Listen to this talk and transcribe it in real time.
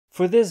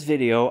For this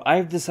video,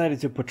 I've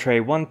decided to portray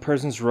one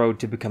person's road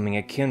to becoming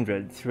a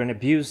kindred through an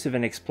abusive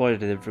and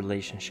exploitative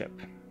relationship.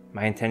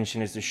 My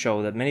intention is to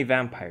show that many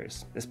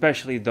vampires,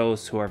 especially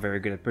those who are very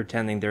good at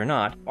pretending they're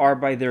not, are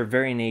by their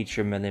very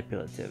nature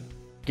manipulative.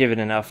 Given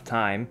enough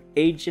time,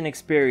 age and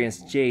experience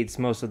jades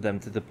most of them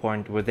to the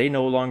point where they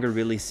no longer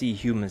really see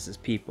humans as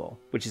people,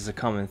 which is a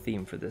common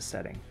theme for this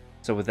setting.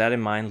 So with that in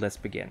mind, let's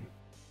begin.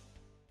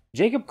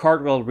 Jacob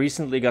Cartwell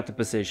recently got the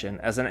position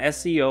as an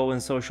SEO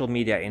and social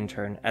media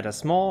intern at a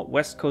small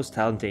West Coast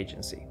talent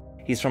agency.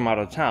 He's from out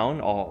of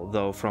town,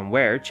 although from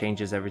where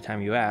changes every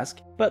time you ask,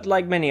 but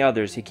like many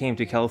others he came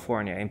to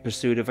California in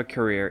pursuit of a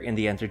career in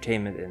the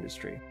entertainment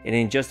industry. And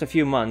in just a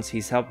few months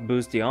he's helped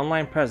boost the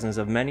online presence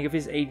of many of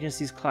his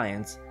agency's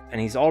clients,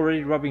 and he's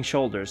already rubbing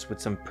shoulders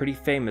with some pretty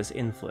famous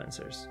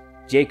influencers.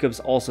 Jacob's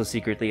also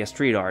secretly a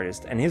street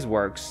artist, and his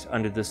works,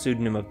 under the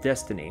pseudonym of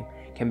Destiny,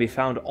 can be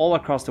found all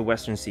across the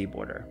western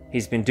seaboard.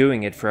 He's been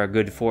doing it for a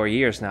good 4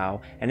 years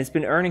now, and it's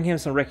been earning him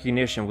some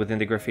recognition within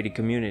the graffiti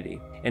community,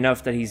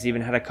 enough that he's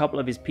even had a couple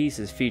of his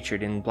pieces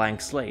featured in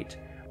Blank Slate,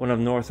 one of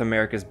North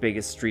America's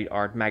biggest street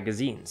art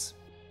magazines.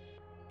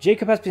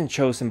 Jacob has been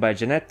chosen by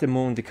Jeanette de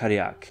Moon de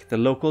Cadillac, the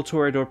local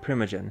toreador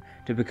Primogen,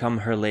 to become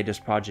her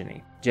latest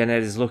progeny.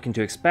 Jeanette is looking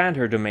to expand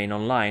her domain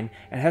online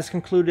and has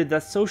concluded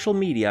that social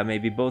media may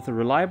be both a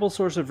reliable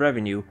source of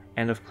revenue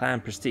and of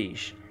clan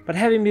prestige. But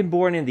having been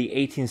born in the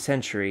 18th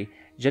century,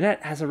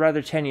 Jeanette has a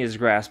rather tenuous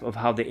grasp of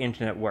how the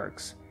internet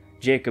works.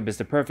 Jacob is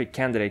the perfect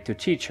candidate to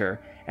teach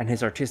her, and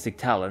his artistic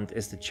talent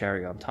is the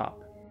cherry on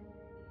top.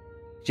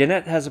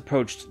 Jeanette has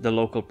approached the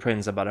local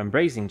prince about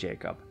embracing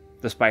Jacob,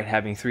 despite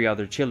having 3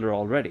 other children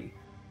already.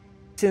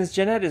 Since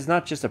Jeanette is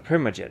not just a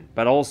Primogen,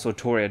 but also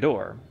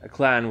Toreador, a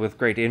clan with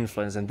great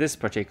influence in this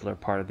particular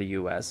part of the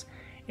US,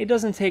 it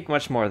doesn't take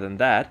much more than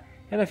that,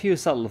 and a few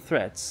subtle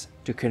threats,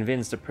 to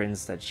convince the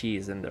prince that she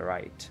is in the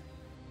right.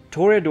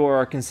 Toreador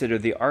are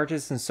considered the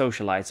artists and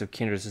socialites of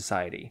kindred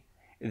society.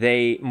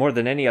 They, more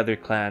than any other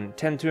clan,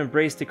 tend to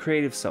embrace the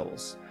creative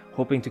souls,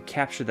 hoping to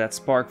capture that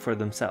spark for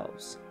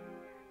themselves.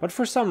 But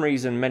for some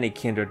reason many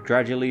kindred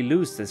gradually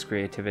lose this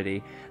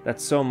creativity that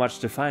so much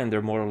defined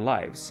their mortal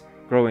lives,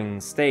 growing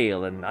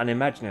stale and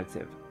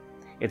unimaginative.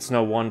 It's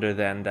no wonder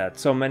then that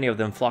so many of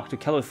them flock to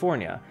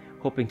California,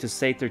 hoping to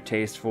sate their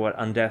taste for what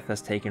undeath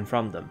has taken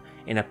from them,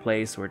 in a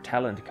place where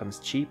talent comes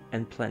cheap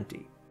and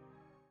plenty.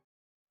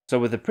 So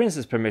with the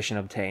prince's permission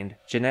obtained,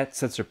 Jeanette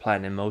sets her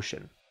plan in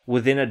motion.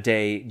 Within a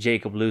day,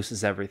 Jacob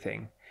loses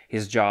everything.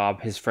 His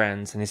job, his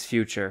friends, and his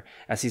future,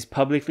 as he's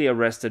publicly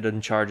arrested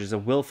on charges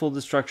of willful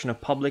destruction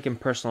of public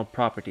and personal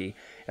property,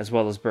 as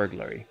well as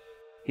burglary.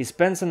 He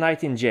spends a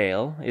night in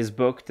jail, is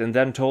booked, and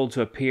then told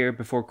to appear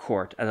before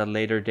court at a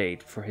later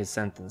date for his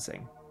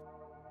sentencing.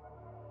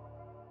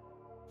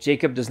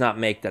 Jacob does not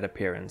make that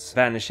appearance,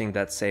 vanishing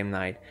that same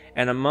night,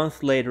 and a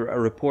month later a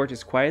report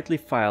is quietly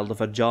filed of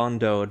a John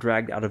Doe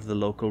dragged out of the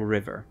local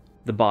river.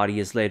 The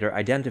body is later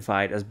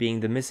identified as being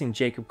the missing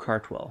Jacob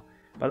Cartwell,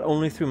 but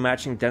only through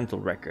matching dental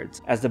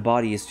records, as the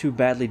body is too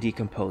badly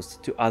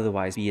decomposed to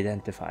otherwise be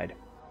identified.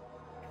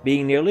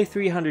 Being nearly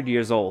 300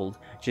 years old,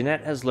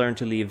 Jeanette has learned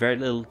to leave very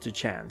little to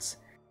chance.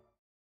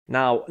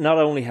 Now, not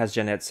only has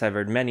Jeanette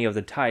severed many of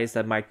the ties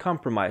that might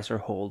compromise her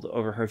hold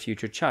over her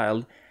future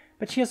child,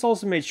 but she has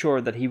also made sure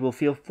that he will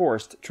feel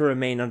forced to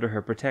remain under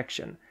her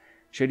protection.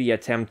 Should he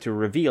attempt to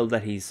reveal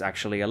that he's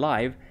actually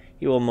alive,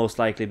 he will most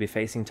likely be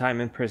facing time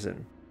in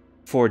prison.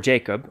 For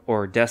Jacob,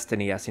 or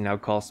Destiny as he now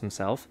calls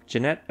himself,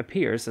 Jeanette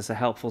appears as a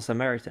helpful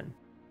Samaritan.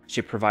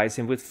 She provides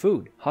him with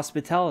food,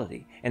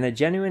 hospitality, and a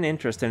genuine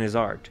interest in his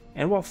art,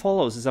 and what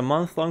follows is a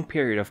month-long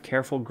period of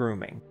careful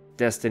grooming.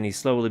 Destiny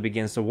slowly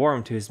begins to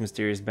warm to his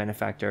mysterious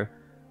benefactor,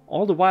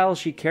 all the while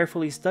she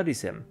carefully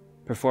studies him,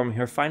 performing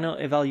her final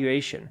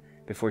evaluation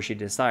before she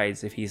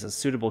decides if he's a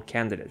suitable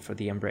candidate for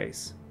the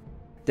embrace.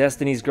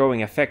 Destiny's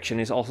growing affection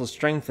is also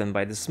strengthened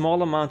by the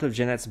small amount of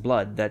Jeanette's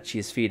blood that she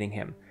is feeding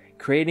him,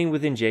 creating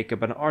within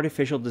Jacob an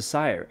artificial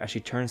desire as she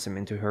turns him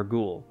into her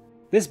ghoul.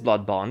 This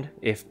blood bond,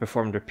 if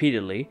performed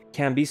repeatedly,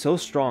 can be so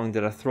strong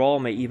that a thrall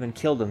may even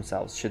kill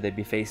themselves should they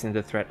be facing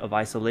the threat of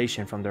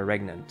isolation from their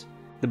regnant.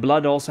 The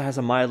blood also has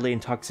a mildly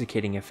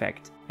intoxicating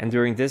effect, and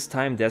during this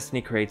time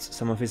Destiny creates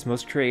some of his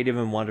most creative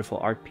and wonderful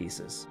art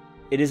pieces.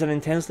 It is an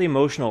intensely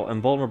emotional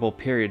and vulnerable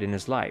period in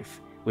his life,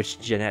 which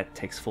Jeanette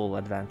takes full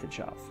advantage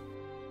of.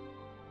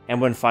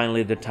 And when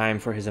finally the time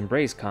for his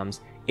embrace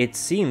comes, it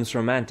seems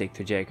romantic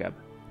to Jacob.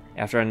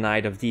 After a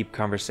night of deep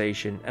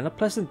conversation and a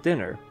pleasant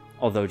dinner,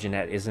 although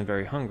Jeanette isn't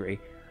very hungry,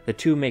 the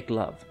two make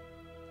love.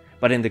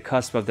 But in the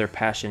cusp of their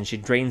passion, she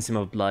drains him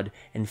of blood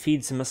and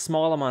feeds him a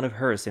small amount of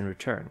hers in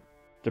return.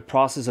 The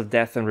process of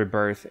death and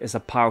rebirth is a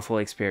powerful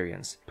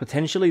experience,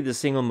 potentially the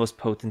single most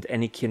potent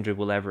any kindred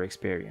will ever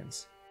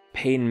experience.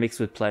 Pain mixed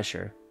with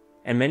pleasure,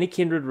 and many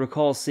kindred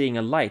recall seeing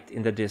a light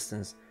in the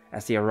distance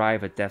as they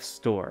arrive at death's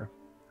door,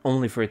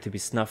 only for it to be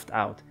snuffed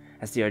out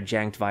as they are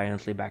yanked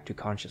violently back to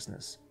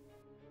consciousness.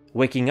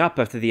 Waking up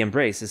after the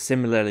embrace is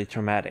similarly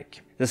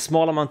traumatic. The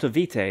small amount of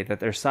vitae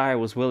that their sire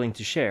was willing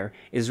to share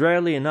is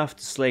rarely enough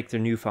to slake their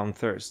newfound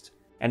thirst.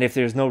 And if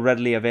there is no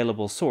readily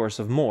available source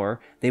of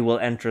more, they will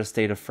enter a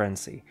state of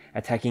frenzy,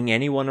 attacking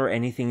anyone or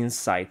anything in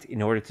sight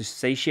in order to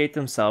satiate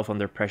themselves on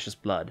their precious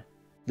blood.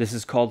 This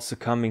is called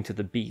succumbing to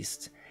the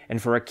beast,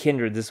 and for a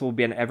kindred this will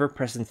be an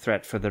ever-present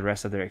threat for the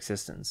rest of their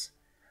existence.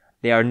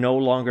 They are no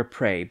longer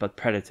prey but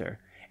predator,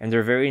 and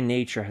their very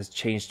nature has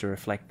changed to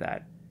reflect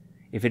that.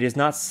 If it is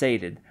not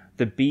sated,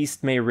 the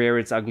beast may rear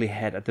its ugly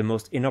head at the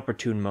most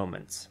inopportune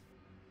moments.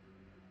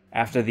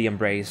 After the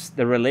embrace,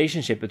 the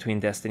relationship between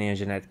Destiny and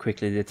Jeanette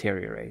quickly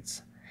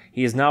deteriorates.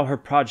 He is now her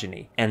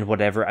progeny, and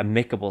whatever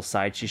amicable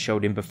side she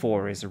showed him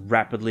before is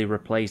rapidly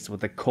replaced with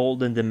the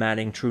cold and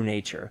demanding true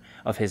nature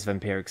of his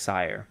vampiric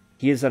sire.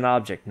 He is an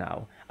object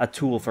now, a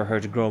tool for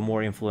her to grow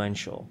more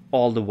influential.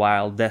 All the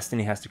while,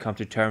 Destiny has to come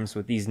to terms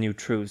with these new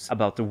truths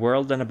about the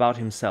world and about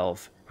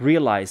himself,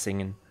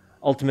 realizing and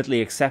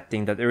ultimately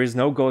accepting that there is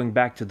no going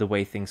back to the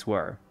way things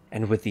were.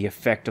 And with the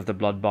effect of the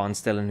blood bond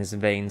still in his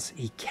veins,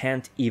 he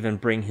can't even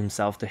bring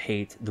himself to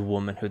hate the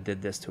woman who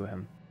did this to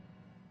him.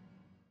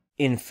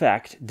 In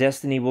fact,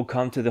 Destiny will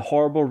come to the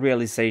horrible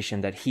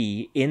realization that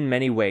he, in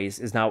many ways,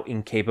 is now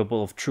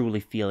incapable of truly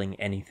feeling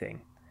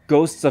anything.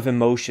 Ghosts of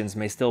emotions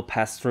may still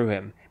pass through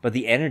him, but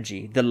the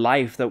energy, the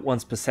life that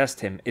once possessed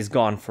him is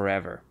gone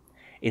forever.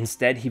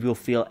 Instead, he will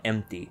feel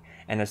empty,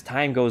 and as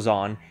time goes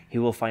on, he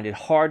will find it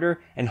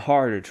harder and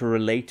harder to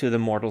relate to the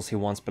mortals he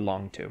once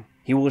belonged to.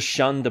 He will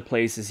shun the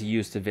places he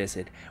used to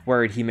visit,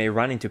 worried he may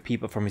run into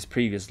people from his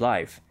previous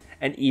life,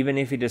 and even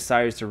if he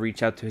desires to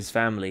reach out to his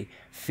family,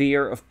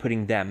 fear of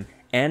putting them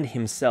and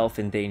himself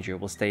in danger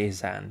will stay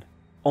his hand.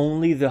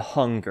 Only the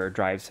hunger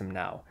drives him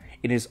now.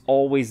 It is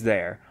always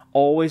there,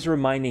 always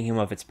reminding him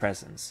of its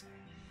presence.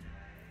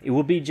 It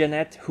will be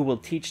Jeanette who will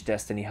teach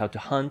Destiny how to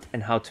hunt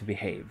and how to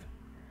behave.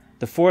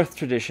 The fourth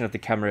tradition of the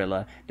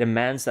Camarilla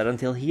demands that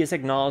until he is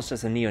acknowledged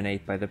as a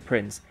neonate by the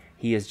prince,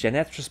 he is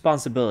Jeanette's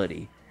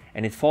responsibility,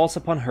 and it falls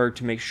upon her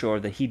to make sure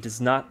that he does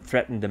not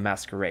threaten the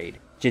masquerade.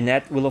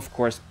 Jeanette will of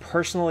course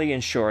personally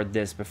ensure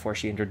this before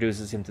she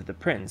introduces him to the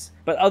prince,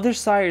 but other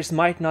sires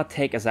might not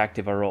take as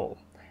active a role.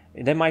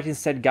 They might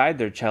instead guide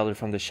their children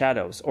from the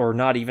shadows, or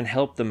not even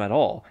help them at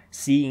all,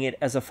 seeing it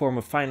as a form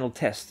of final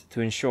test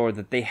to ensure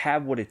that they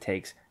have what it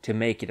takes to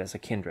make it as a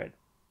kindred.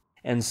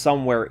 And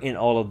somewhere in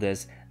all of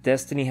this,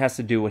 Destiny has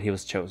to do what he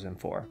was chosen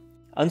for.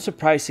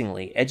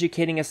 Unsurprisingly,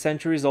 educating a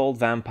centuries-old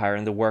vampire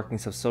in the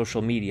workings of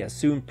social media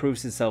soon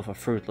proves itself a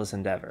fruitless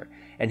endeavor,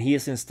 and he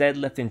is instead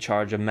left in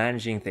charge of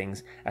managing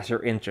things as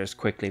her interest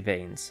quickly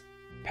wanes.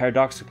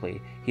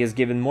 Paradoxically, he is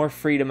given more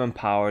freedom and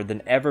power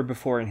than ever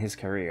before in his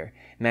career,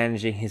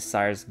 managing his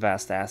sire's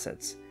vast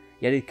assets.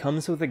 Yet it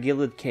comes with a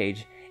gilded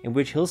cage in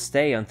which he'll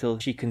stay until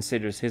she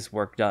considers his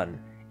work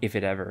done, if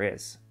it ever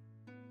is.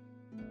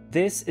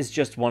 This is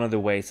just one of the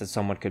ways that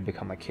someone could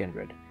become a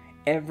kindred.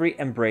 Every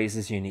embrace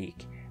is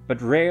unique,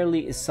 but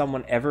rarely is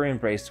someone ever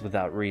embraced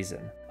without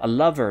reason. A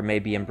lover may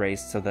be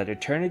embraced so that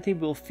eternity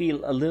will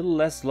feel a little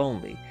less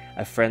lonely.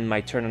 A friend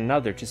might turn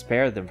another to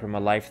spare them from a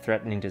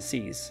life-threatening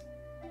disease.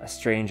 A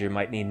stranger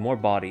might need more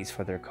bodies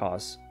for their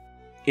cause.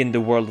 In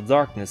the world of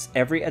darkness,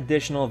 every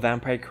additional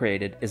vampire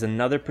created is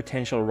another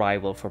potential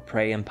rival for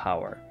prey and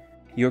power.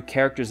 Your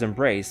character's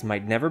embrace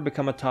might never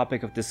become a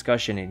topic of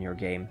discussion in your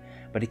game,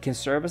 but it can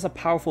serve as a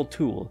powerful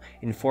tool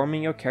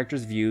informing your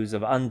character's views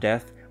of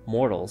undeath,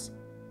 mortals,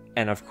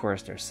 and of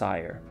course their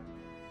sire.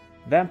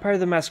 Vampire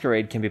the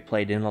Masquerade can be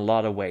played in a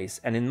lot of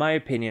ways, and in my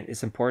opinion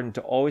it's important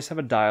to always have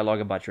a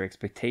dialogue about your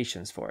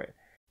expectations for it.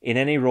 In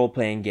any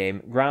role-playing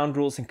game, ground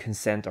rules and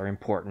consent are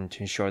important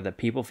to ensure that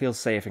people feel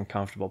safe and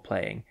comfortable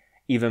playing,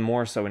 even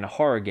more so in a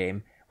horror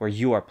game where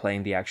you are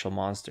playing the actual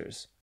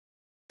monsters.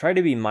 Try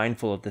to be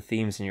mindful of the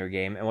themes in your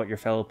game and what your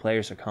fellow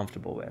players are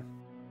comfortable with.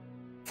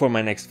 For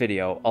my next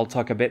video, I'll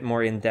talk a bit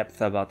more in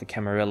depth about the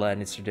Camarilla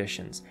and its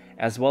traditions,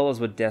 as well as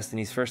what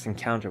Destiny's first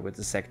encounter with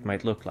the sect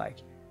might look like.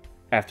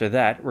 After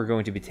that, we're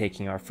going to be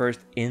taking our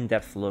first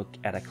in-depth look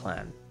at a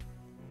clan.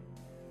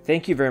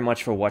 Thank you very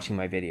much for watching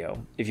my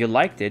video. If you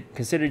liked it,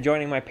 consider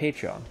joining my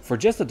Patreon. For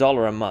just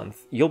 $1 a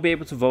month, you'll be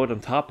able to vote on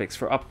topics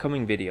for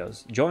upcoming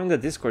videos, join the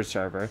Discord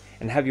server,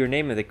 and have your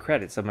name in the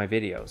credits of my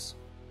videos.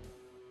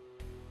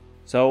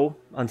 So,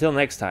 until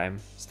next time,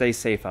 stay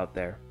safe out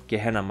there.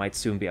 Gehenna might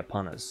soon be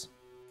upon us.